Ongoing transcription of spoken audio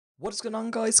What is going on,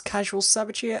 guys?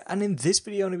 CasualSavage here, and in this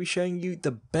video I'm going to be showing you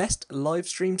the best live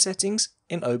stream settings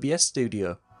in OBS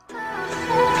Studio.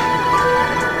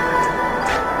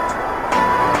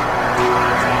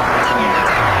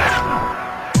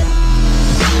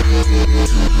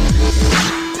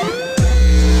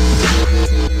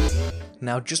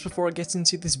 Now, just before I get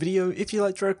into this video, if you'd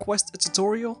like to request a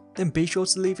tutorial, then be sure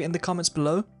to leave it in the comments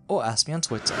below or ask me on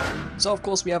Twitter. So of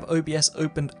course we have OBS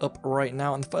opened up right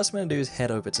now, and the first thing I'm going to do is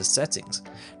head over to settings.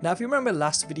 Now if you remember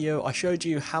last video, I showed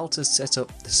you how to set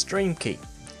up the stream key.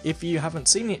 If you haven't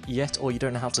seen it yet or you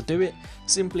don't know how to do it,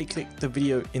 simply click the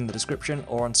video in the description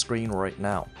or on screen right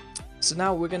now. So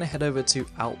now we're going to head over to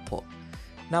output.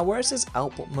 Now where it says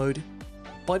output mode,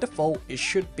 by default it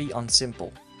should be on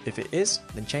simple. If it is,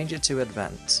 then change it to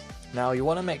advanced. Now you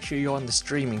want to make sure you're on the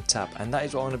streaming tab, and that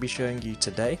is what I'm going to be showing you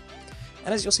today.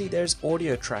 And as you'll see, there's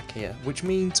audio track here, which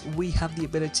means we have the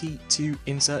ability to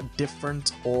insert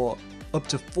different or up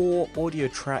to 4 audio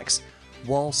tracks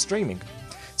while streaming.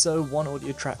 So one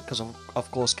audio track, because of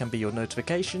course, can be your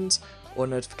notifications or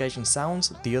notification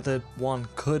sounds. The other one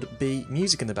could be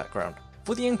music in the background.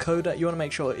 For the encoder, you want to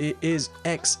make sure it is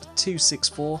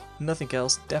X264, nothing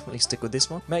else. Definitely stick with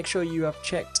this one. Make sure you have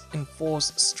checked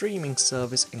Enforce Streaming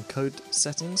Service Encode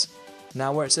Settings.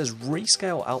 Now where it says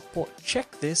Rescale Output,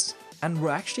 check this, and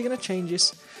we're actually going to change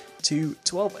this to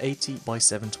 1280 by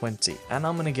 720, and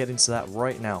I'm going to get into that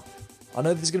right now. I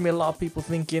know there's going to be a lot of people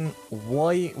thinking,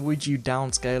 why would you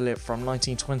downscale it from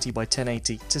 1920 by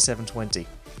 1080 to 720?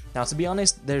 Now to be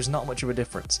honest, there's not much of a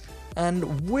difference.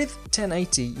 And with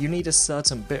 1080 you need a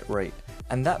certain bitrate,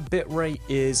 and that bitrate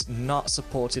is not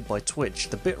supported by Twitch.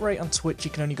 The bitrate on Twitch,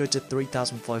 you can only go to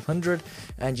 3500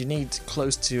 and you need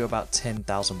close to about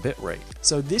 10,000 bitrate.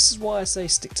 So this is why I say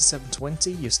stick to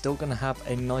 720. You're still going to have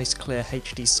a nice clear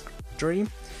HD stream,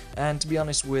 and to be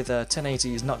honest, with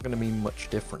 1080 is not going to be much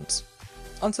difference.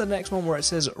 On to the next one where it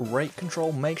says rate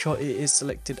control, make sure it is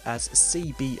selected as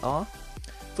CBR.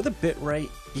 For the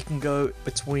bitrate, you can go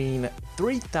between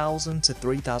 3000 to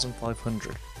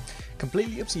 3500.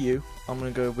 Completely up to you. I'm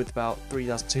going to go with about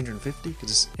 3250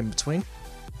 because it's in between.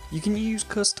 You can use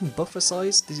custom buffer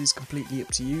size. This is completely up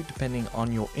to you depending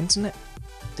on your internet.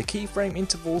 The keyframe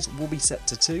intervals will be set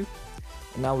to 2.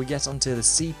 And now we get onto the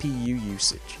CPU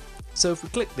usage. So if we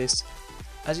click this,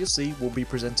 as you'll see, we'll be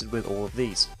presented with all of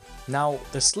these. Now,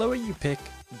 the slower you pick,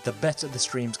 the better the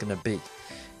stream's going to be.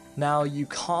 Now you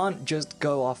can't just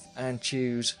go off and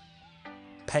choose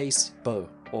pace bow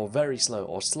or very slow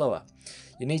or slower.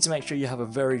 You need to make sure you have a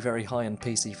very high-end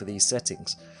PC for these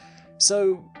settings.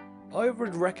 So I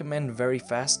would recommend very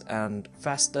fast and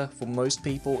faster for most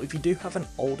people. If you do have an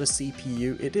older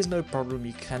CPU, it is no problem,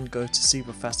 you can go to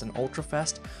super fast and ultra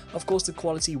fast. Of course the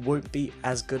quality won't be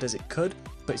as good as it could,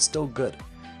 but it's still good.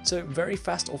 So very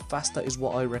fast or faster is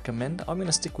what I recommend. I'm going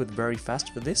to stick with very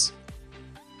fast for this.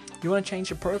 You want to change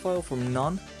the profile from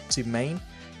none to main.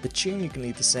 The tune you can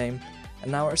leave the same.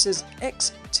 And now where it says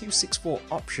X264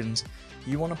 options,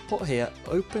 you want to put here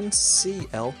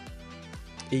OpenCL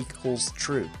equals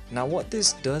true. Now what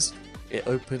this does, it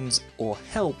opens or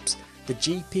helps the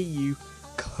GPU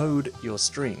code your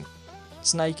stream.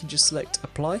 So now you can just select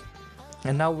apply.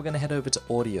 And now we're going to head over to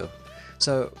audio.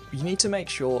 So you need to make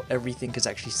sure everything is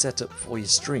actually set up for your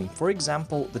stream. For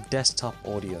example, the desktop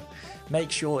audio. Make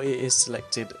sure it is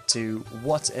selected to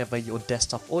whatever your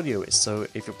desktop audio is. So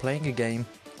if you're playing a game,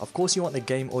 of course you want the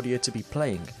game audio to be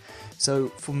playing. So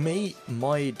for me,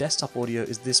 my desktop audio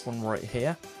is this one right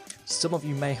here. Some of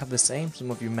you may have the same,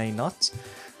 some of you may not.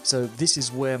 So this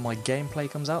is where my gameplay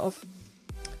comes out of.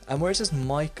 And where it says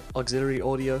mic auxiliary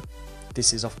audio,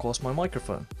 this is of course my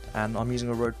microphone, and I'm using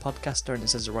a Rode Podcaster and it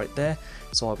says it right there,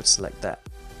 so I would select that.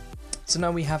 So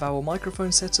now we have our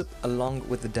microphone setup along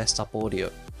with the desktop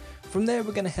audio. From there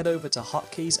we're going to head over to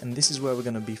hotkeys, and this is where we're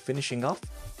going to be finishing off.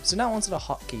 So now onto the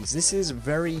hotkeys. This is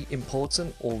very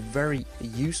important or very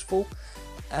useful,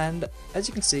 and as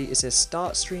you can see it says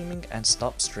start streaming and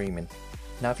stop streaming.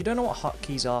 Now if you don't know what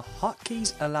hotkeys are,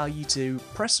 hotkeys allow you to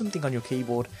press something on your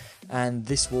keyboard and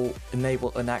this will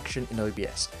enable an action in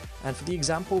OBS. And for the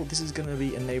example, this is going to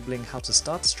be enabling how to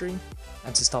start a stream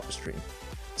and to stop a stream.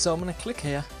 So I'm going to click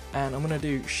here and I'm going to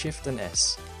do Shift and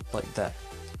S, like that.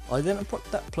 I then put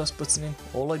that plus button in,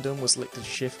 all I done was select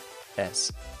Shift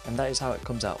S, and that is how it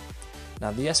comes out.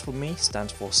 Now the S for me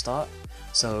stands for start,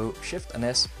 so Shift and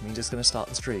S means it's going to start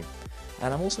the stream.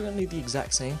 And I'm also going to do the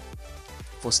exact same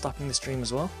for stopping the stream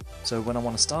as well. So when I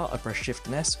want to start, I press Shift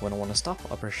and S, when I want to stop,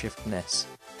 I press Shift and S.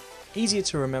 Easier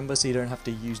to remember so you don't have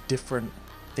to use different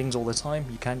things all the time,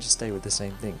 you can just stay with the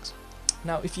same things.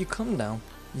 Now if you come down,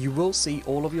 you will see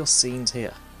all of your scenes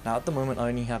here. Now at the moment I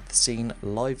only have the scene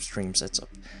live stream set up,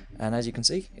 and as you can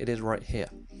see it is right here.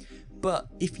 But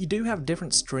if you do have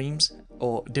different streams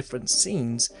or different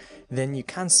scenes, then you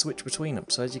can switch between them.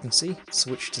 So as you can see,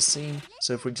 switch to scene.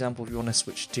 So for example, if you want to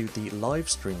switch to the live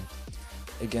stream,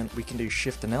 again we can do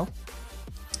Shift and L,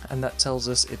 and that tells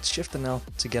us it's Shift and L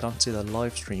to get onto the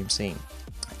live stream scene.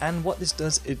 And what this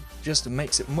does, it just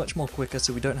makes it much more quicker,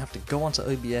 so we don't have to go onto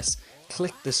OBS,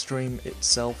 click the stream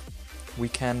itself. We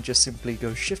can just simply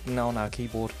go Shift and L on our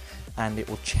keyboard and it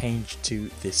will change to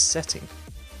this setting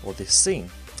or this scene.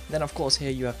 Then of course here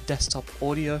you have desktop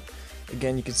audio.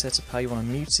 Again, you can set up how you want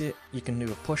to mute it. You can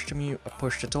do a push to mute, a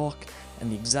push to talk,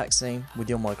 and the exact same with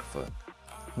your microphone.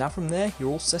 Now from there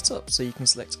you're all set up, so you can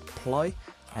select apply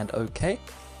and OK.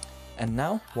 And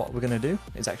now what we're going to do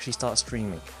is actually start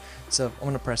streaming. So I'm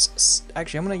going to press,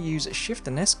 actually I'm going to use Shift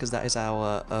and S because that is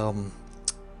our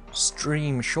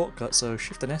stream shortcut, so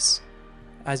Shift and S.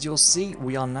 As you'll see,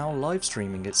 we are now live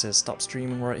streaming. It says stop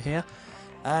streaming right here,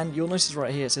 and you'll notice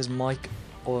right here it says mic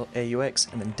or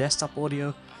AUX and then desktop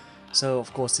audio. So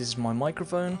of course this is my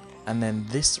microphone, and then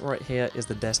this right here is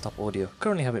the desktop audio.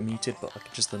 Currently have it muted, but I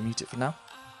can just unmute it for now.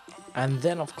 And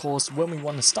then of course when we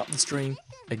want to stop the stream,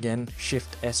 again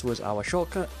Shift S was our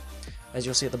shortcut. As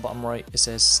you'll see at the bottom right, it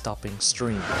says stopping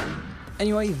stream.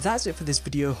 Anyway, that's it for this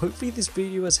video. Hopefully this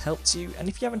video has helped you, and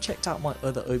if you haven't checked out my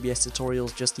other OBS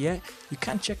tutorials just yet, you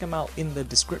can check them out in the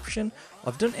description.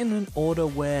 I've done it in an order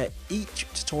where each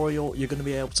tutorial you're going to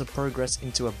be able to progress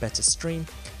into a better stream,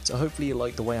 so hopefully you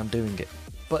like the way I'm doing it.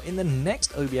 But in the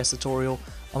next OBS tutorial,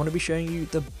 I'm going to be showing you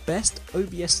the best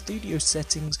OBS studio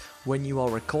settings when you are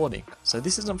recording. So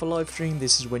this isn't for live stream,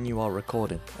 this is when you are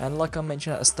recording. And like I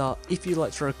mentioned at the start, if you'd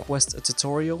like to request a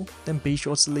tutorial, then be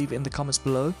sure to leave it in the comments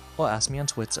below or ask me on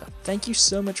Twitter. Thank you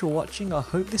so much for watching. I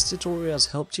hope this tutorial has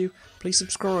helped you. Please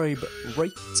subscribe,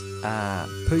 rate,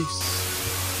 and peace.